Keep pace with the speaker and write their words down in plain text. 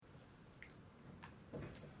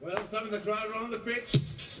Well, some of the crowd are on the pitch.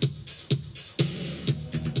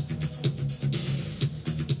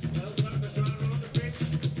 Well, some of the crowd are on the pitch.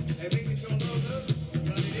 They think it's all over,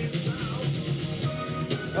 but it is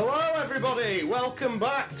now. Hello everybody, welcome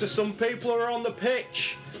back to Some People Are on the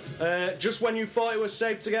Pitch. Just when you thought it was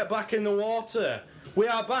safe to get back in the water, we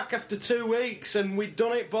are back after 2 weeks, and we'd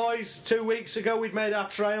done it, boys. 2 weeks ago we'd made our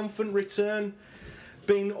triumphant return.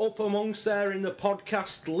 Been up amongst there in the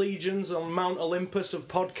podcast legions on Mount Olympus of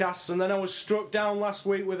podcasts, and then I was struck down last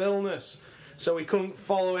week with illness, so we couldn't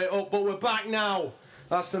follow it up, but we're back now.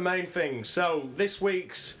 That's the main thing. So this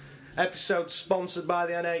week's episode's sponsored by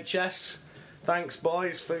the NHS. Thanks,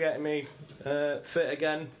 boys, for getting me fit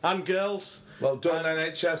again, and girls. Well done,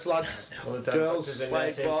 NHS lads. Well done, girls, doctors and Play,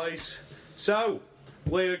 nurses. boys. So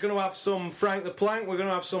we're going to have some Frank the Plank, we're going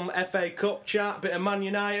to have some FA Cup chat, a bit of Man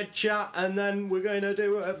United chat, and then we're going to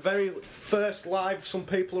do a very first live Some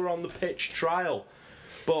People Are on the Pitch trial.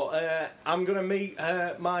 But I'm going to meet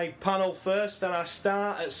my panel first, and I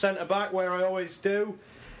start at centre back where I always do.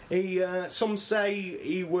 Some say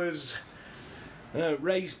he was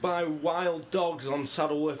raised by wild dogs on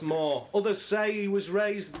Saddleworth Moor. Others say he was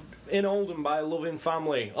raised in Oldham by a loving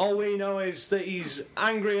family. All we know is that he's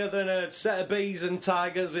angrier than a set of bees and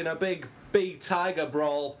tigers in a big bee-tiger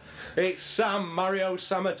brawl. It's Mario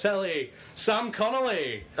Samatelli. Sam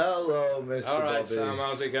Connolly. Hello, Mr. Alright, Bobby. Sam,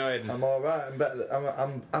 how's it going? I'm alright.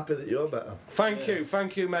 I'm happy that you're better.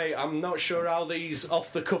 Thank you, mate. I'm not sure how these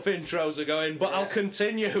off-the-cuff intros are going, but I'll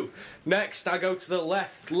continue. Next, I go to the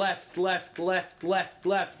left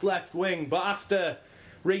wing, but after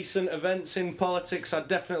recent events in politics, I'd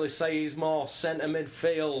definitely say he's more centre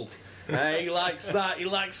midfield. He likes that. He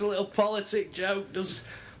likes a little politic joke. Does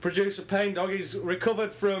producer Payne Dog. He's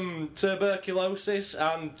recovered from tuberculosis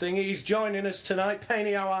and he's joining us tonight.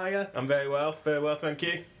 Payne, how are you? I'm very well, thank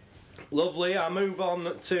you. Lovely. I move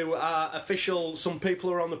on to our official Some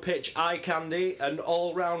People Are on the Pitch eye candy, an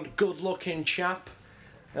all-round good-looking chap.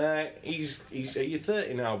 He's are you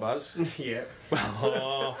 30 now, Baz? Yeah.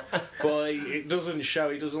 Oh, but it doesn't show.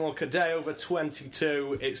 He doesn't look a day over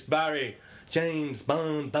 22. It's Barry. James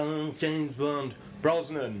Bond,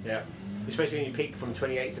 Brosnan. Yeah. Especially when you peak from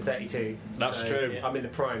 28 to 32. That's So, true. I'm in the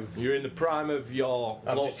prime. You're in the prime of your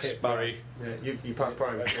I've just looks, hit Barry. Yeah, you passed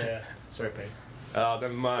prime. Yeah. Sorry, Payne. Oh,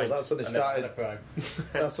 never Well, mind. that's when he started.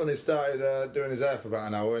 That's when he started doing his hair for about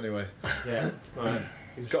an hour, anyway. Yeah. Right.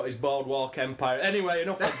 He's got his boardwalk empire. Anyway,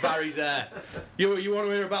 enough of Barry's hair. You want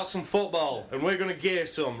to hear about some football, and we're going to gear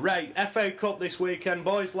some. Right, FA Cup this weekend,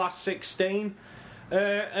 boys, last 16.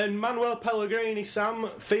 And Manuel Pellegrini,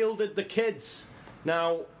 Sam, fielded the kids.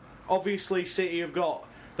 Now, obviously, City have got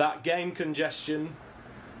that game congestion.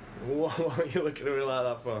 What are you looking at me like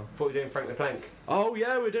that for? Thought we were doing Frank the Plank. Oh,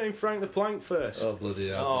 yeah, we're doing Frank the Plank first. Oh, bloody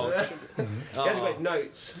hell. Oh, He hasn't got his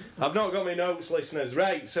notes. I've not got my notes, listeners.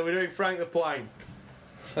 Right, so we're doing Frank the Plank.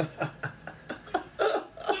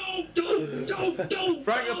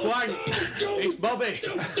 Frank the Plank, it's Bobby.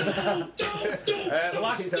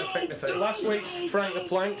 Last week's Frank the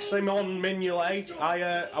Plank, Simon Mignolet.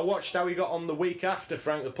 I watched how he got on the week after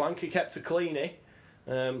Frank the Plank. He kept a cleanie.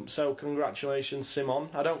 So congratulations, Simon.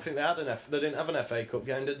 I don't think they didn't have an FA Cup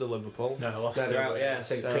game, did the Liverpool? No, I lost No, it. they're out, yeah.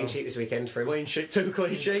 So clean sheet this weekend for him. Clean sheet, 2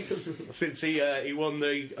 clean sheets since he won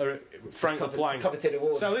the Frank the Plank. Coveted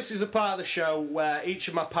award. So this is a part of the show where each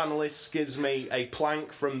of my panellists gives me a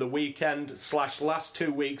plank from the weekend / last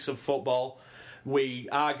 2 weeks of football. We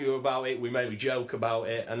argue about it, we maybe joke about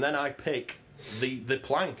it, and then I pick the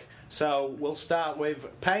plank. So we'll start with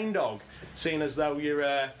Payne Dog, seeing as though you're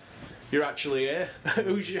actually here.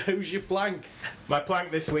 Who's your plank? My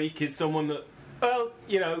plank this week is someone that, well,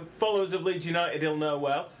 followers of Leeds United will know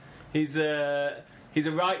well. He's a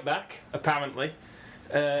right back, apparently.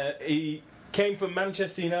 He came from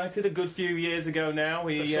Manchester United a good few years ago now.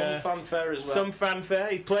 Some fanfare as well. Some fanfare.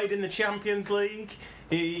 He played in the Champions League.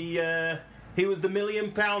 He was the £1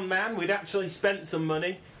 million man. We'd actually spent some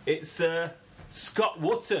money. It's Scott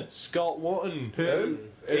Wootton. Scott Wootton. Who?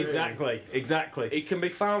 Exactly. He can be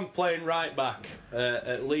found playing right back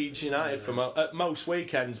at Leeds United at most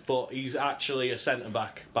weekends, but he's actually a centre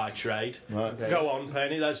back by trade. Right. Okay. Go on,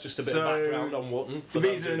 Penny. There's just a bit of background on Wootton. The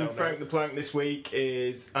reason Frank the Plank this week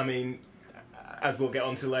is, as we'll get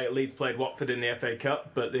on to later, Leeds played Watford in the FA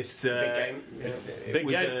Cup, but this Big game. Yeah. Big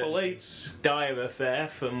was game a for Leeds. dire affair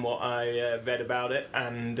from what I read about it,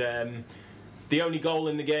 and the only goal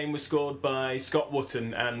in the game was scored by Scott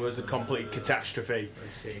Wootton and was a complete catastrophe. I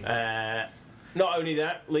see. Not only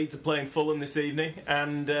that, Leeds are playing Fulham this evening,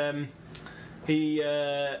 and he's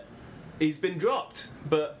been dropped.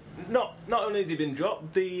 But not only has he been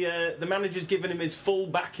dropped, the manager's given him his full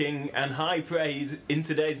backing and high praise in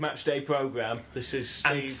today's matchday programme. This is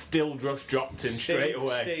And Steve. still just dropped him straight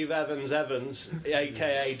away. Steve Evans,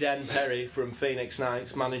 aka Den Perry from Phoenix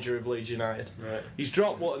Knights, manager of Leeds United. Right. He's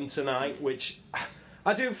dropped Wootton tonight, which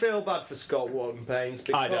I do feel bad for Scott Wootton, Baines,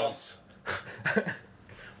 because I don't.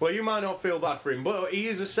 well, you might not feel bad for him, but he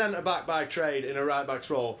is a centre back by trade in a right back's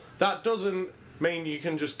role. That doesn't mean you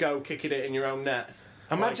can just go kicking it in your own net.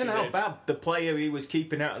 Imagine like he how did. bad the player he was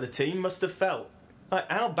keeping out of the team must have felt. Like,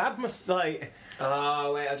 how bad must, like...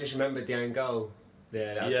 Oh, wait, I just remembered the own goal.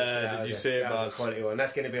 Yeah, that was Did you see it, that was Baz? a quality one.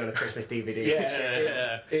 That's going to be on a Christmas DVD.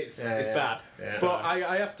 It's Yeah. bad. Yeah. But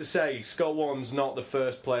I have to say, Scott Wootton's not the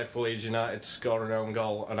first player for Leeds United to score an own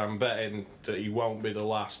goal, and I'm betting that he won't be the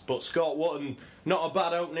last. But Scott Wootton, not a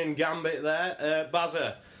bad opening gambit there.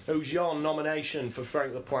 Bazza, who's your nomination for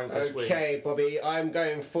Frank the Plank this week? Okay, Bobby, I'm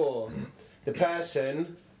going for the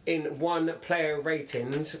person in one player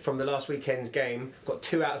ratings from the last weekend's game got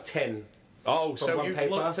 2 out of 10. Oh, From so one you've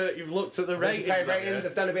paper. looked at the ratings. Player have you? ratings.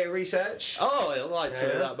 I've done a bit of research. Oh, I like to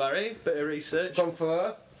hear Yeah. that, Barry. Bit of research. Gone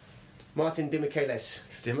for Martin Demichelis.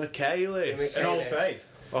 Demichelis. An old faith.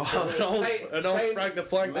 Oh, an old Frank the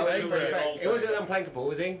Plank Literally. favourite. Old It wasn't unplankable,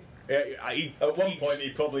 was he? At one point,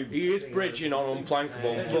 he probably... He is bridging on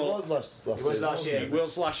unplankable. It but was last It was season, last wasn't year. It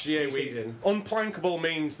was last year. Pre-season. Unplankable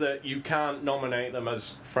means that you can't nominate them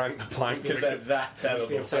as Frank the Plank Because they're that terrible.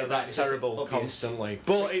 It's so so that it's just terrible obvious. constantly.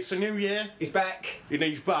 But it's a new year, He's back. and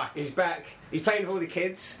he's back. He's back. He's playing with all the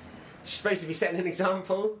kids. He's supposed to be setting an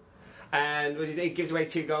example. And what did he do? He gives away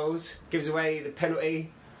 2 goals. Gives away the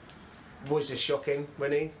penalty. Was just shocking,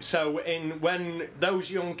 wasn't he? So when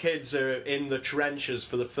those young kids are in the trenches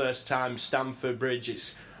for the first time, Stamford Bridge,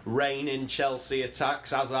 it's raining Chelsea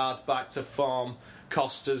attacks, Hazard's back to form,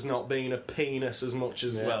 Costa's not being a penis as much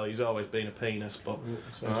as, Yeah. well, he's always been a penis, but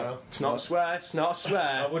Right. it's not a swear, it's not a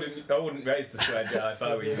swear. I wouldn't raise the swear jar if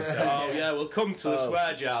I were you. So. Oh yeah, we'll come to the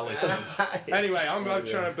swear jar listeners. Anyway, I'm trying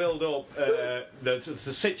to build up the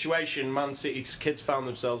situation Man City's kids found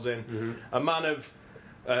themselves in. A man of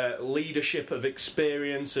leadership, of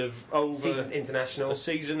experience, of over Seasoned international. a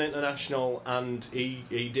seasoned international, and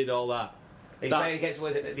he did all that. He's That- playing against,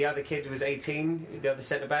 was it the other kid was 18, the other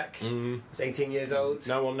centre back? Was 18 years old.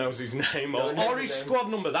 No one knows his name No or one knows his his name.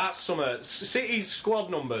 squad number. That's summer. City's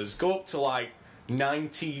squad numbers go up to like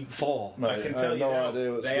 94. Mate, I can I tell have you no now,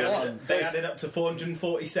 idea what's they going added, on. they added up to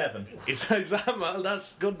 447. Is that man?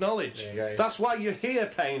 That's good knowledge. There you go. That's why you're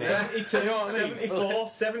here, Payne. 72, You know what I mean? 74,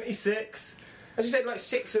 76. As you said, like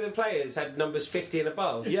 6 of the players had numbers 50 and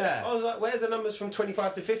above. Yeah. I was like, where's the numbers from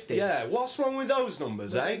 25 to 50? Yeah, what's wrong with those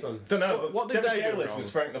numbers, eh? Don't know. What did they do Demichelis wrong? was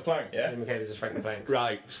Frank the Plank, yeah? Michaelis is Frank the Plank.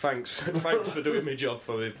 Right, thanks for doing my job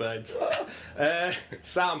for me, Baines.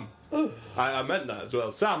 Sam, I meant that as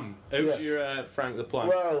well. Sam, who's Yes. your Frank the Plank?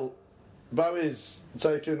 Well, Barry's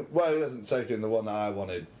taken. Well, he hasn't taken the one that I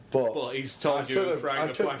wanted, but Well, he's told I you could've- who Frank I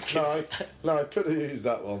the could- Plank no, is. I could have used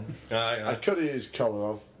that one. I could have used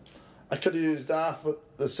Kolarov. I could have used half of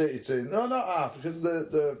the City team. No, not half, because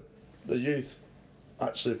the youth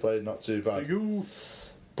actually played not too bad. You.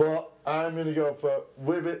 But I'm going to go for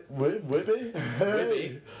Wibby?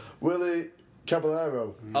 Hey, Willie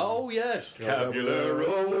Caballero. Oh yes, Cavallero.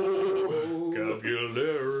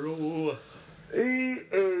 Cavallero. He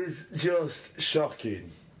is just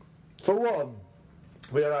shocking. For one,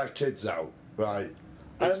 we had our kids out, right?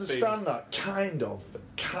 I It's understand that, kind of.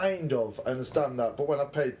 I understand that. But when I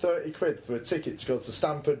paid 30 quid for a ticket to go to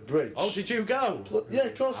Stamford Bridge. Oh, did you go? Look, yeah,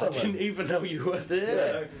 of course I, I went. didn't even know you were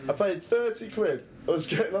there. Yeah, I paid 30 quid. I was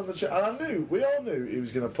getting on the train, and we all knew he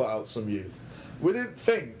was going to put out some youth. We didn't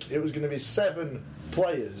think it was going to be 7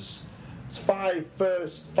 players. It's 5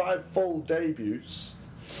 full debuts.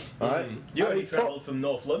 Right? You And only he put- travelled from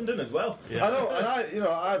North London as well. Yeah. I know,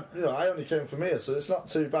 and I only came from here, so it's not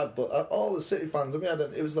too bad. But all the City fans,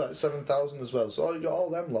 it was like 7,000 as well. So you got all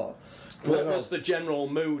them lot. What going was on. the general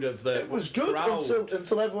mood of the It was good crowd?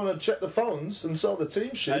 until everyone had checked the phones and saw the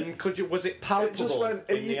team sheet. And was it It palpable just went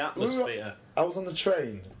in the we atmosphere? I was on the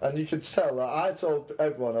train, and you could tell that I told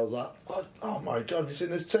everyone, I was like, "What? Oh my god, have you seen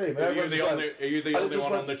this team?" And Are you everyone the just only, went, are you the and it only just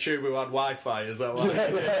one went- on the tube who had Wi-Fi? Is that right?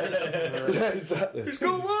 yeah, exactly. It's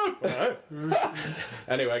going on.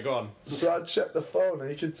 Anyway, go on. So I checked the phone, and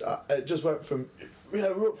you could. It just went from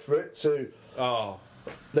we're up for it to Oh,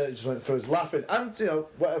 then it just went for us laughing and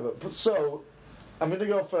whatever. But so I'm going to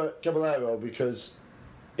go for Caballero because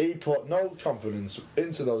he put no confidence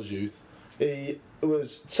into those youth. He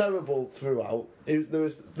was terrible throughout.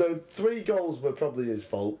 The 3 goals were probably his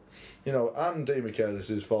fault, and Di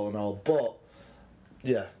Michaelis' fault and all. But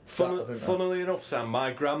yeah, I think that- funnily enough, Sam,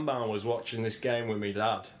 my grandma was watching this game with me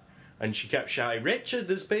dad, And she kept shouting, "Richard,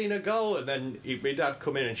 there's been a goal!" And then my dad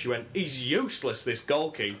come in and she went, "He's useless, this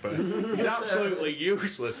goalkeeper. He's absolutely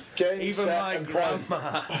useless." Game, Even set, my and play.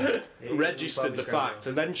 grandma registered the fact.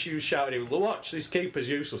 And then she was shouting, "Watch, this keeper's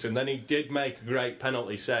useless." And then he did make a great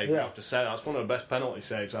penalty save. I Yeah. have to say, that's one of the best penalty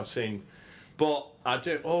saves I've seen. But I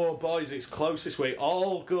do. Oh, boys, it's close this week.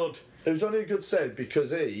 All good. It was only a good save because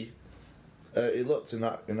he looked in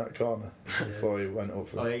that corner before he went up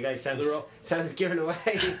for Oh, there you go. They're all- Sam's given away.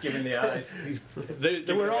 Giving the eyes. They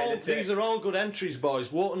were away all. the These tips. are all good entries,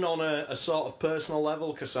 boys. Wasn't on a sort of personal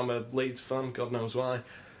level because I'm a Leeds fan. God knows why.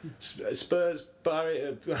 Spurs,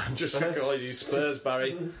 Barry. I'm just Spurs? calling you Spurs,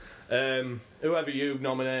 Barry. Whoever you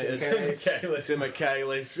nominated, Tim Cahill. Tim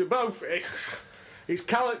Michaelis. Both. It's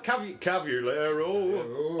Cavallero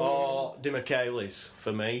or Tim Michaelis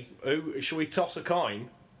for me. Who should we toss a coin?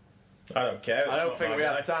 I don't care. I don't think we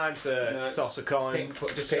have time to No. toss a coin.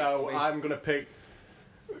 Just pick, so please. I'm going to pick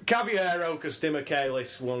Cavallero because Tim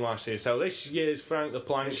Michaelis won last year. So this year's Frank the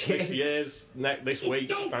Plank. This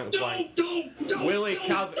week's Frank the Plank. Willie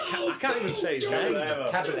I can't even say his name.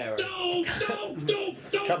 Caballero.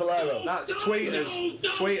 Caballero. That's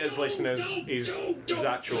tweeters listeners his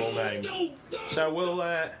actual name. So we'll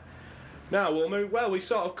move. Well, we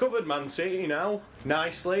sort of covered Man City now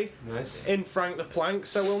nicely Nice. in Frank the Plank,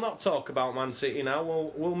 so we'll not talk about Man City now.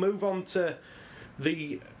 We'll move on to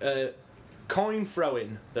the coin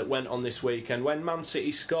throwing that went on this weekend when Man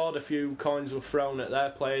City scored. A few coins were thrown at their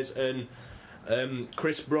players, and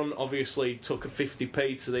Chris Brunt obviously took a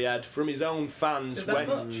 50p to the head from his own fans. Is that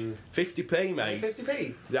much? 50p, mate.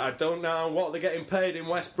 50p. I don't know what they're getting paid in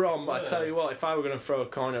West Brom, but I tell you what, if I were going to throw a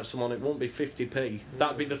coin at someone, it wouldn't be 50p.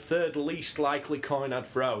 That'd be the third least likely coin I'd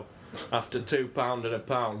throw after £2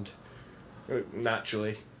 and £1.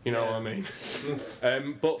 Naturally, you know what I mean.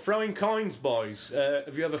 But throwing coins, boys.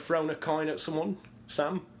 Have you ever thrown a coin at someone,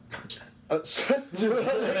 Sam? Straight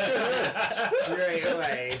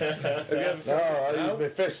away. Have you ever No, I No? use my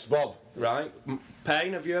fists, Bob. Right.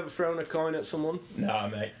 Payne, have you ever thrown a coin at someone? Nah,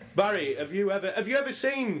 mate. Barry, have you ever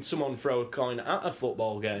seen someone throw a coin at a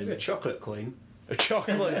football game? A chocolate coin. A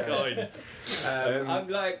chocolate coin. I'm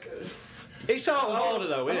like. It's out of order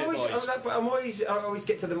though, isn't it, boys? I always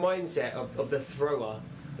get to the mindset of the thrower.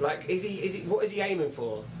 Like, what is he aiming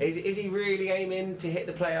for? Is he really aiming to hit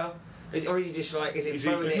the player? Or is he just like, throwing He's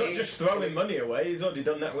it not in? just throwing money away, he's already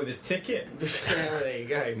done that with his ticket. Yeah, there you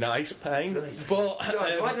go. Nice Payne. Nice. But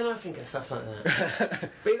God, why don't I think of stuff like that?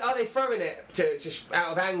 But are they throwing it to just out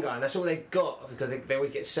of anger, and that's all they've got because they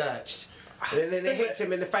always get searched? And then it hits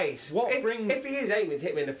him in the face. If he is aiming to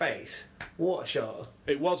hit him in the face, what a shot!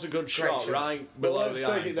 it was a good shot, shot. right But below let's the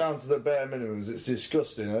take eye. it down to the bare minimums. It's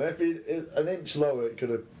disgusting. And if an inch lower, it could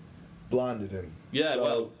have blinded him. Yeah, So,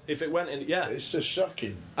 well, if it went in, yeah. it's just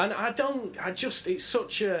shocking. And it's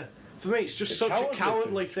such a, for me, it's just It's such a cowardly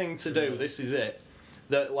cowardly thing to do. This is it.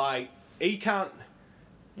 That, like, he can't,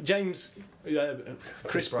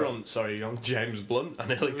 Chris Brunt, sorry, I'm James Blunt, I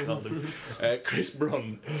nearly called him. Chris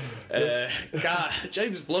Brunt.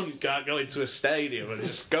 James Blunt can't go into a stadium and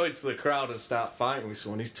just go into the crowd and start fighting with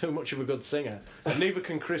someone. He's too much of a good singer. And neither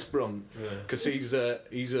can Chris Brunt, because he's a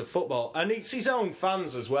football. And it's his own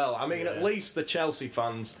fans as well. I mean, at least the Chelsea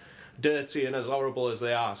fans, dirty and as horrible as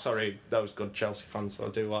they are, sorry, those good Chelsea fans, I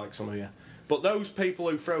do like some of you. But those people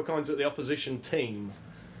who throw coins at the opposition team,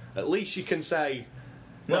 at least you can say...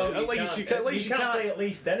 No, at least you can't say at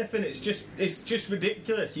least anything. It's just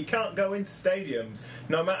ridiculous. You can't go into stadiums,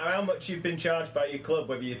 no matter how much you've been charged by your club,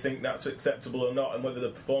 whether you think that's acceptable or not, and whether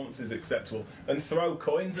the performance is acceptable, and throw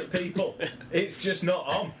coins at people. It's just not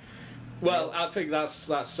on. Well, I think that's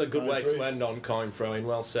a good I way agree. to end on coin throwing.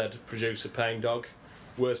 Well said, producer Payne Dog.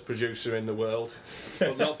 Worst producer in the world,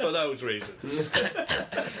 but not for those reasons.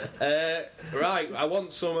 Right, I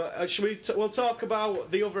want some. We'll talk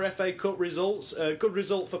about the other FA Cup results. Good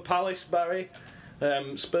result for Palace, Barry.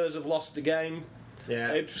 Spurs have lost the game.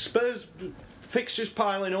 Yeah. Spurs fixtures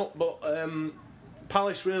piling up, but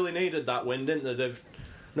Palace really needed that win, didn't they? They've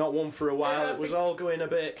not won for a while. Yeah, I it was think- all going a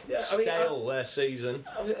bit stale their season.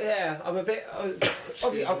 Yeah, I'm a bit.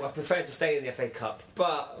 Obviously, I prefer to stay in the FA Cup,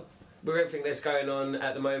 but with everything that's going on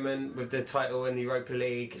at the moment with the title in the Europa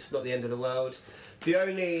League, it's not the end of the world. The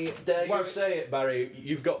only Dare you say it, Barry?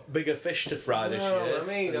 You've got bigger fish to fry this year. I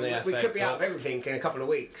mean, than the we FA could be out Cup. of everything in a couple of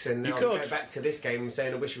weeks, and You I'll could. go back to this game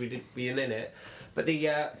saying I wish we did be in it. But the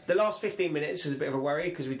last 15 minutes was a bit of a worry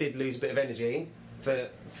because we did lose a bit of energy for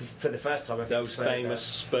the first time. I think Those Spurs, famous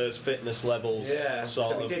Spurs fitness levels. yeah. Sort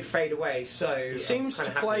So we of. did fade away. So He seems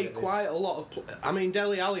to play quite a lot of. I mean,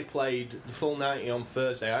 Dele Alli played the full 90 on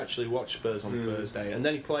Thursday. I actually watched Spurs on Thursday, and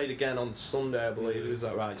then he played again on Sunday, I believe. Is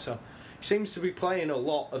that right? So seems to be playing a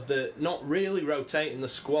lot of the, not really rotating the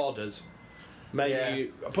squad as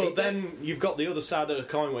maybe. Yeah. But then you've got the other side of the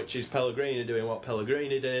coin, which is Pellegrini doing what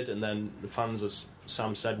Pellegrini did, and then the fans, as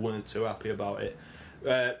Sam said, weren't too happy about it.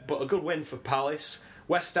 But a good win for Palace.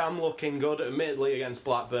 West Ham looking good, admittedly against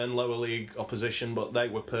Blackburn, lower league opposition, but they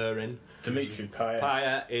were purring. Dimitri Payet.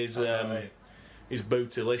 Payet is he's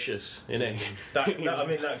bootylicious, isn't he?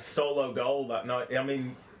 That solo goal that night. I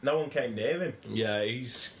mean, no one came near him. Yeah,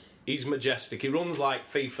 he's majestic. He runs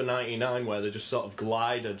like FIFA 99, where they just sort of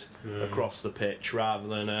glided across the pitch rather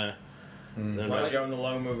than Like Jonah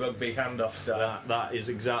Loma rugby handoff style. That is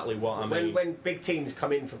exactly what I mean. When big teams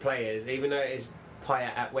come in for players, even though it is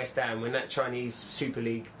Payet at West Ham, when that Chinese Super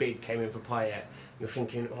League bid came in for Payet, you're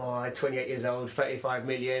thinking, 28 years old, 35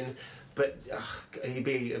 million. But he'd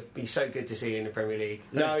be so good to see in the Premier League.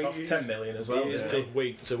 No, he costs 10 million as well. He's good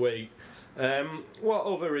week to week. What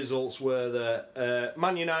other results were there?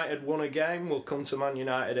 Man United won a game. We'll come to Man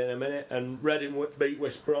United in a minute. And Reading beat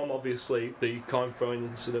West Brom, obviously, the coin throwing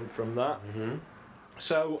incident from that. Mm-hmm.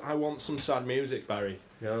 So I want some sad music, Barry.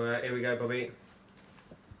 Here we go, Bobby.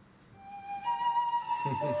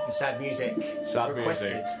 Sad music. Sad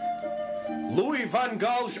requested. Music. Louis van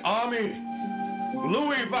Gaal's army.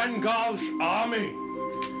 Louis van Gaal's army.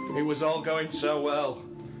 It was all going so well.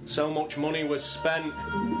 So much money was spent.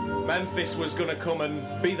 Memphis was going to come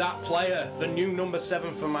and be that player, the new number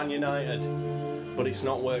 7 for Man United. But it's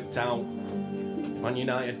not worked out. Man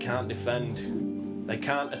United can't defend. They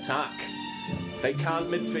can't attack. They can't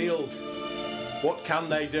midfield. What can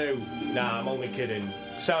they do? Nah, I'm only kidding.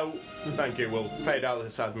 So, thank you, we'll fade out the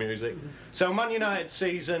sad music. So, Man United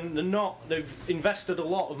season, they've invested a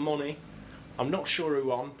lot of money. I'm not sure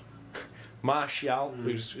who on. Martial,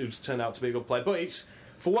 who's turned out to be a good player. But it's,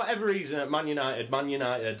 for whatever reason, at Man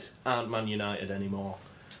United aren't Man United anymore.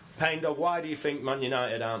 Pain Dog, why do you think Man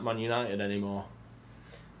United aren't Man United anymore?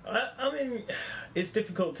 I mean, it's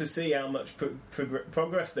difficult to see how much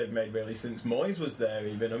progress they've made, really, since Moyes was there,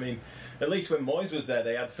 even. I mean, at least when Moyes was there,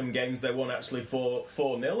 they had some games they won actually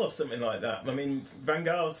 4-0 or something like that. I mean, Van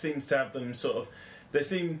Gaal seems to have them sort of...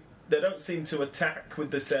 They don't seem to attack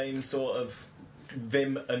with the same sort of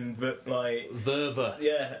vim and verve.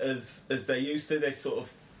 Yeah, as they used to. They sort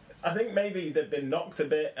of, I think maybe they've been knocked a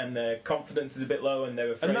bit and their confidence is a bit low and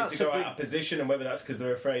they're afraid to go out of position, and whether that's because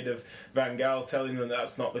they're afraid of Van Gaal telling them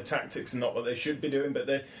that's not the tactics and not what they should be doing. But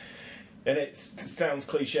it sounds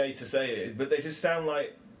cliche to say it, but they just sound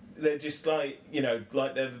like they're just like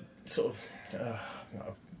they're sort of.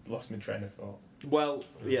 I've lost my train of thought. Well,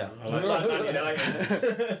 yeah.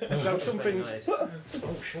 So something's...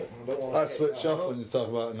 I switch off when you talk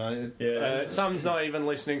about United. Yeah. Sam's not even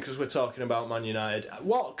listening because we're talking about Man United.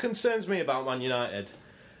 What concerns me about Man United,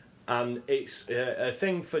 and it's a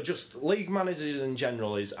thing for just league managers in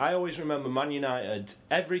general, is I always remember Man United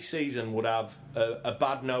every season would have a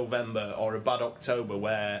bad November or a bad October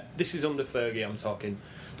where, this is under Fergie I'm talking,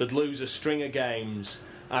 they'd lose a string of games.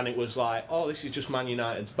 And it was like, this is just Man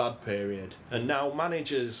United's bad period. And now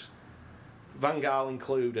managers, Van Gaal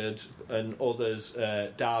included, and others,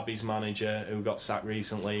 Derby's manager, who got sacked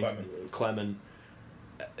recently, Clement.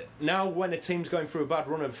 Now when a team's going through a bad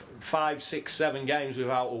run of 5, 6, 7 games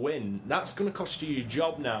without a win, that's going to cost you your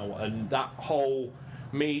job now. And that whole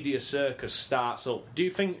media circus starts up. Do you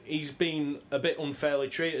think he's been a bit unfairly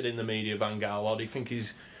treated in the media, Van Gaal, or do you think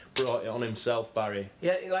he's brought it on himself, Barry?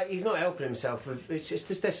 Yeah, he's not helping himself. It's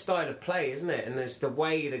just their style of play, isn't it? And it's the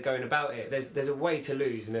way they're going about it. There's a way to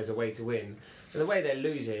lose and there's a way to win. And the way they're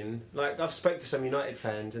losing, I've spoke to some United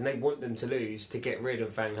fans and they want them to lose to get rid of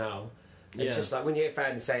Van Gaal. It's just like when you hear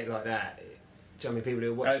fans say it like that. Do you know how many people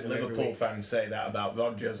who are watching them Liverpool fans say that about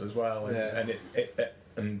Rodgers as well,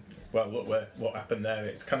 and look what happened there.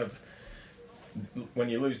 It's kind of, when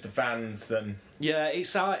you lose the fans, then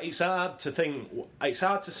it's hard to think. It's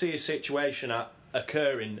hard to see a situation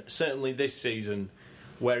occurring, certainly this season,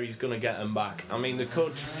 where he's going to get them back. I mean,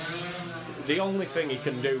 the only thing he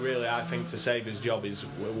can do, really, I think, to save his job is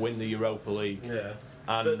win the Europa League. Yeah.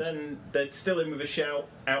 But then they're still in with a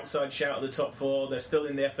outside shout at the top 4. They're still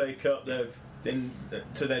in the FA Cup. They've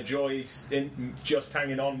to their joy, just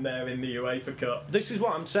hanging on there in the UEFA Cup. This is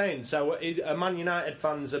what I'm saying. So, are Man United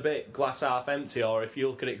fans a bit glass half empty, or if you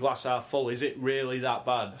look at it glass half full, is it really that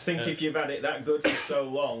bad? I think if you've had it that good for so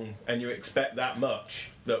long and you expect that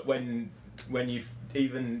much, that when you've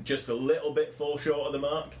even just a little bit fall short of the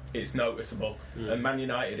mark, it's noticeable. And Man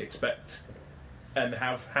United expect and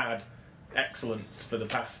have had excellence for the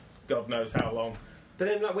past God knows how long. But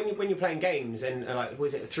then, when you're playing games and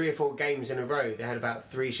was it 3 or 4 games in a row, they had about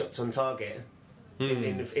 3 shots on target.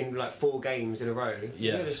 in like 4 games in a row.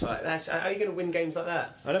 Yeah. You're just like, how are you going to win games like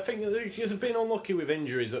that? And I think they've been unlucky with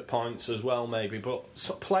injuries at points as well, maybe. But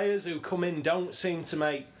players who come in don't seem to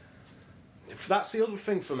make. That's the other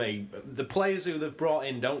thing for me. The players who they've brought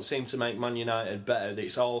in don't seem to make Man United better.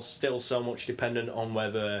 It's all still so much dependent on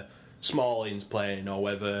whether Smalling's playing or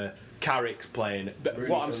whether Carrick's playing. But Rooney's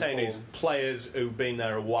what I'm on saying is, form. players who've been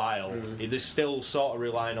there a while, they're still sort of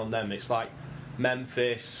relying on them. It's like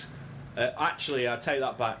Memphis. Actually, I take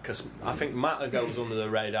that back because I think Mata goes under the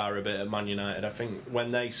radar a bit at Man United. I think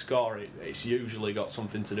when they score, it's usually got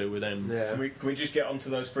something to do with him. Yeah. Can we just get onto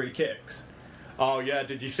those free kicks? Oh yeah,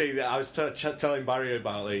 did you see that? I was telling Barry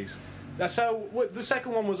about these. So the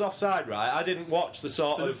second one was offside, right? I didn't watch the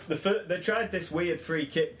sort So of. they tried this weird free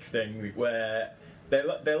kick thing where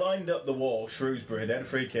they lined up the wall, Shrewsbury, they had a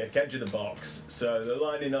free kick, edge of the box. So they're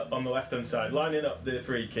lining up on the left-hand side, lining up the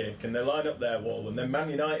free kick, and they line up their wall. And then Man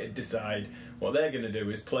United decide what they're going to do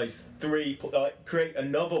is place create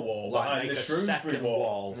another wall Like behind make the a Shrewsbury second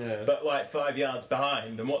wall. Yeah. but like 5 yards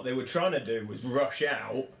behind. And what they were trying to do was rush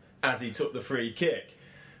out as he took the free kick.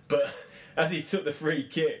 But as he took the free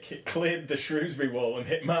kick, it cleared the Shrewsbury wall and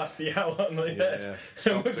hit Martial on the head. And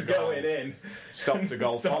Stopped was the goal. going in. Stopped a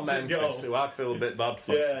goal Stopped from a Memphis, goal. who I feel a bit bad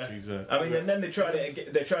for. Yeah, She's, I mean, and then they tried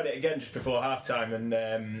it again just before half time, and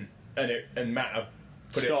Matt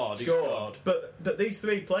He scored. scored. But these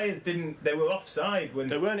 3 players didn't. They were offside when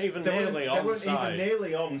They weren't even nearly They weren't onside. even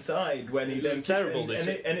nearly onside when he It was then terrible kicked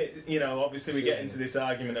in. And it, obviously we get into this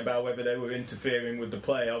argument about whether they were interfering with the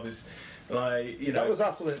play. Obviously, That was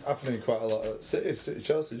happening quite a lot at City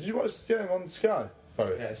Chelsea. Did you watch the game on Sky?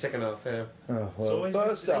 Sorry. Yeah, second half, yeah. Oh, well,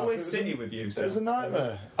 it's half, always it was City a- with you. It So. was a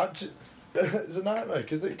nightmare. It was a nightmare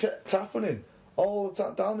because it kept happening all the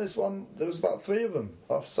time. Down this one, there was about 3 of them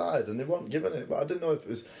offside, and they weren't giving it. But I didn't know if it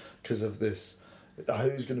was because of this.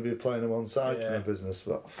 Who's going to be playing them on side kind of business?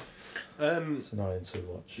 But it's annoying to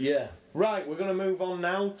watch. Yeah. Right, we're going to move on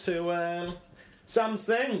now to Sam's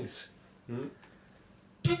Things.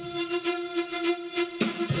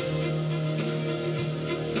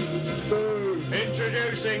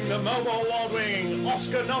 Introducing the Momo Award-winning,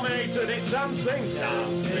 Oscar-nominated, it's Sam's Things.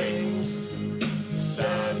 Sam's Things.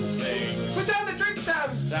 Sam's Things. Put down the drink,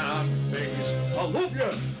 Sam! Sam's Things. I love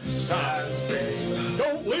you. Sam's Things.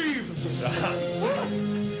 Don't leave. Sam's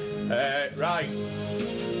Things. Right.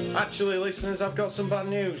 Actually, listeners, I've got some bad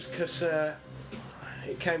news because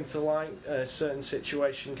it came to light, a certain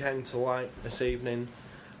situation came to light this evening,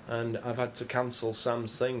 and I've had to cancel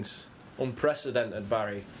Sam's Things. Unprecedented,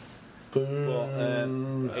 Barry. But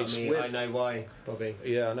it's I know why, Bobby.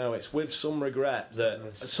 yeah, I know. It's with some regret that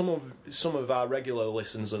some of our regular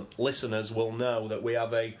listeners will know that we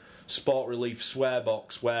have a Sport Relief swear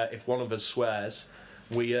box where if one of us swears,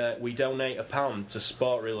 we donate £1 to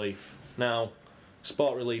Sport Relief. Now,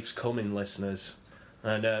 Sport Relief's coming, listeners,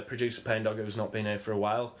 and producer Payne Dog, who's not been here for a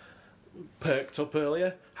while, perked up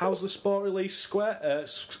earlier. How's the Sport Relief square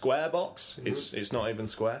box? It's not even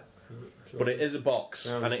square. But it is a box,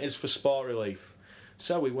 and it is for Sport Relief.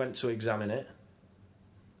 So we went to examine it.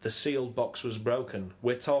 The sealed box was broken.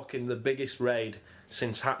 We're talking the biggest raid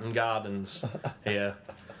since Hatton Gardens here.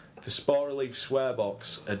 The Sport Relief swear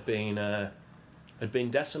box had been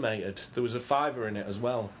decimated. There was a £5 in it as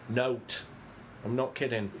well. Note. I'm not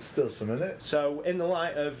kidding. Still some in it. So in the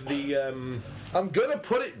light of the... I'm gonna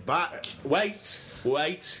put it back. Wait.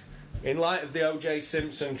 In light of the O.J.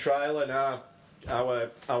 Simpson trial and our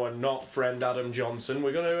not friend Adam Johnson,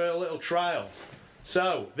 we're going to do a little trial.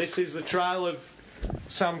 So, this is the trial of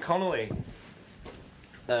Sam Connolly.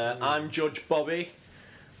 I'm Judge Bobby.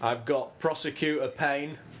 I've got Prosecutor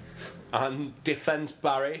Payne and Defence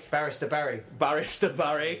Barry. Barrister Barry.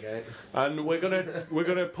 Okay. And we're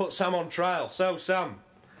gonna put Sam on trial. So, Sam,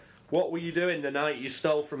 what were you doing the night you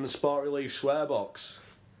stole from the Sport Relief swear box?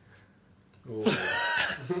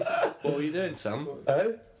 What were you doing, Sam?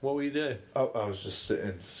 Eh? What were you doing? I was just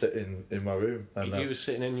sitting in my room. And You were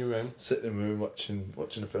sitting in your room. sitting in my room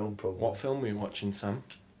watching a film. Probably. What film were you watching, Sam?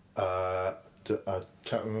 I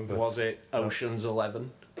can't remember. Was it Ocean's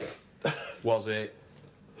 11? Was it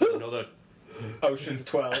another? Ocean's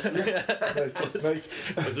 12.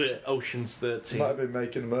 Was it Ocean's 13? Might have been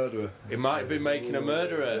Making a Murderer. It might have been Making a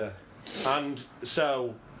Murderer. Yeah. And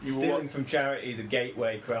so you Stealing from charity is a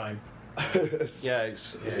gateway crime. yeah,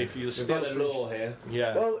 it's, if you We've steal got the from, law here.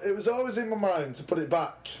 yeah, Well, it was always in my mind to put it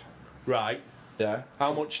back. right. Yeah.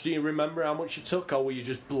 How much do you remember? How much you took, or were you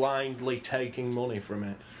just blindly taking money from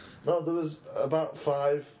it? No, there was about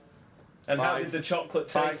 5. And how Five- did the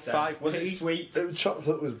chocolate five- taste? Sam? five Was p? it sweet? It was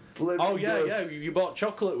chocolate was blooming Oh yeah, good. yeah. You bought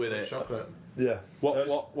chocolate with it. Chocolate. Yeah.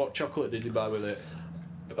 What chocolate did you buy with it?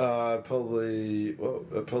 Probably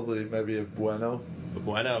maybe a Bueno.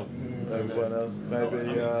 Bueno.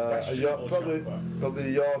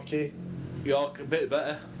 Probably a Yorkie. York, a bit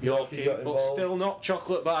better. Yorkie, but involved. still not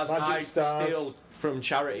chocolate bars. Magic I Stars. steal from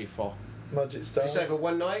charity for. Magic Is Stars. this over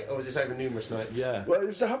one night or is this over numerous nights? Yeah. Well,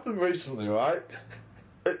 it's happened recently, right?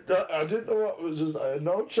 I didn't know what was just. I had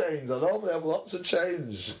no change. I normally have lots of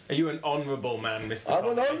change. Are you an honourable man, Mr. I'm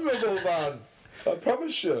an Pompey? honourable man. I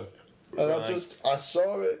promise you. And Right. I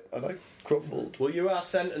saw it and I crumbled. Well, you are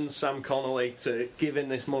sentenced, Sam Connolly, to giving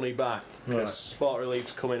this money back because Right. Sport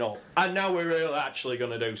Relief's coming up, and now we're really actually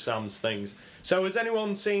going to do Sam's things. So, has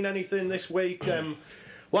anyone seen anything this week?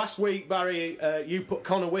 Last week, Barry, you put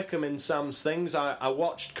Connor Wickham in Sam's things. I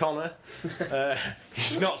watched Connor.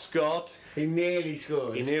 He's not scored. He nearly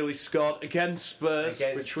scored. He nearly scored against Spurs,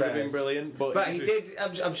 which would have been Spurs. brilliant. But he did.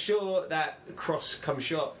 I'm sure that cross come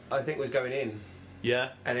shot, I think, was going in, Yeah,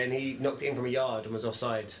 and then he knocked it in from a yard and was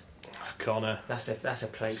offside. Connor. That's a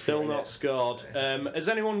plate. Still not scored. Has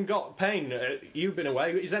anyone got pain? You've been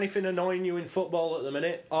away. Is anything annoying you in football at the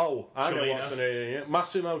minute? Oh, I know Cellino. what's annoying you.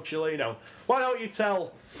 Massimo Cellino. Why don't you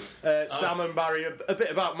tell Sam and Barry a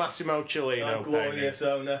bit about Massimo Cellino? Our glorious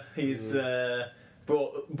owner. He's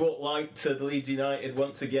brought light to the Leeds United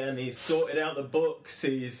once again. He's sorted out the books.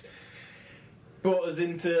 He's brought us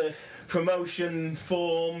into promotion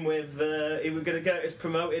form with he was going to get us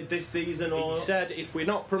promoted this season, or He said if we're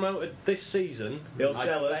not promoted this season, He'll I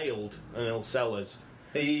sell us. failed and he'll sell us.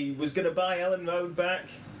 he was going to buy Ellen Road back.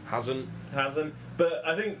 Hasn't. But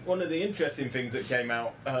I think one of the interesting things that came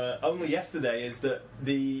out only yesterday is that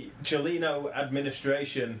the Cellino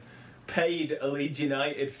administration paid a Leeds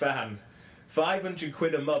United fan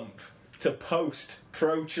 £500 a month to post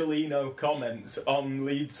pro Cellino comments on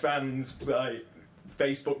Leeds fans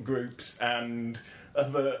Facebook groups and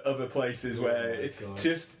other places where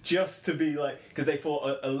just to be like, because they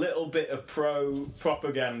thought a little bit of pro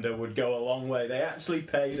propaganda would go a long way. They actually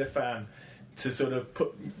paid a fan to sort of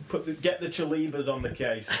get the Chalibas on the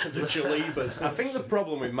case. The Chalibas. I think the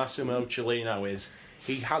problem with Massimo Cellino is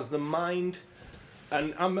he has the mind,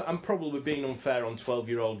 and I'm probably being unfair on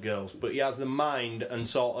 12-year-old girls, but he has the mind and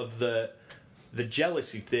sort of the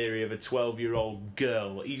jealousy theory of a 12-year-old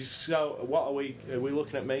girl. He's so. What are we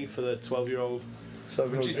looking at me for the 12-year-old? So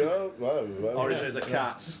we'll go. Well, Or is it the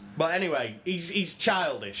cats? But anyway, he's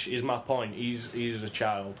childish. Is my point. He's a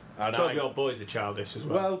child. And 12-year-old boys are childish as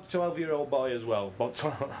well. Well, 12-year-old boy as well. But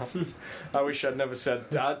I wish I'd never said.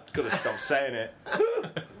 I could have stopped saying it.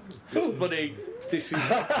 This bloody. This is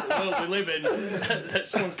the world we live in. That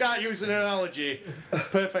someone can't use an analogy.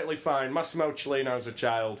 Perfectly fine. Massimo Cellino's a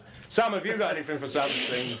child. Sam, have you got anything for Sam's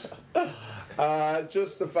things?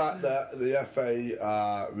 Just the fact that the FA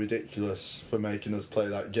are ridiculous for making us play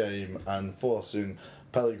that game and forcing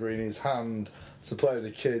Pellegrini's hand to play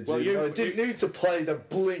the kids. Well, I didn't need to play the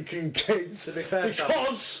blinking kids To be fair,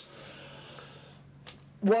 because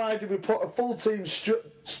why did we put a full team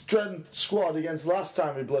strength squad against last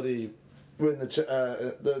time we bloody win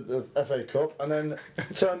the FA Cup and then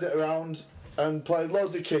turned it around and played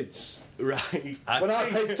loads of kids? Right. I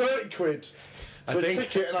paid £30 for a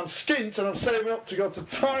ticket and I'm skint and I'm saving up to go to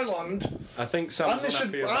Thailand. I think Sam's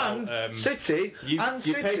unhappy about. City You paid for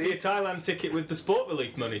your City Thailand ticket with the Sport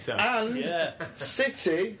Relief money, Sam. and Yeah.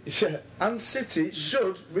 City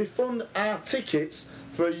should refund our tickets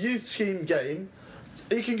for a youth team game.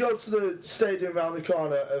 You can go to the stadium around the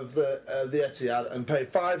corner of the Etihad and pay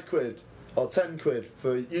 £5 or £10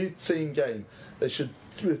 for a youth team game. They should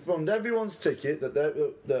refund everyone's ticket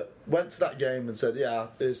that went to that game and said, yeah,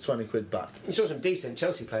 here's £20 back. You saw some decent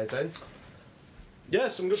Chelsea players though. Yeah,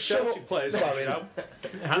 some good Shut Chelsea up, players, Barry. you know.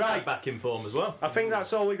 Hazard back in form as well. I think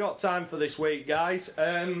that's all we got time for this week, guys.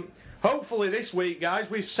 Hopefully this week, guys,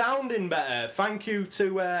 we're sounding better. Thank you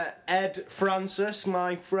to Ed Francis,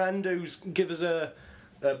 my friend, who's give us a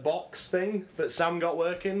box thing that Sam got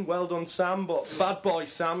working. Well done, Sam, but bad boy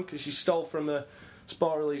Sam, because you stole from the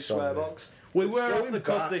Sport Relief swear box. We It's were off going the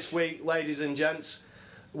cuff back. this week, ladies and gents.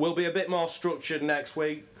 We'll be a bit more structured next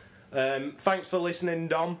week. Thanks for listening,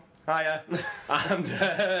 Dom. Hiya.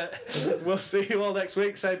 And we'll see you all next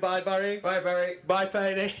week. Say bye, Barry. Bye, Barry. Bye,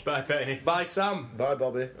 Penny. Bye, Penny. Bye, Sam. Bye,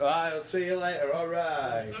 Bobby. Alright, I'll see you later.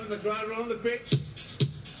 Alright. None of the ground or on the pitch.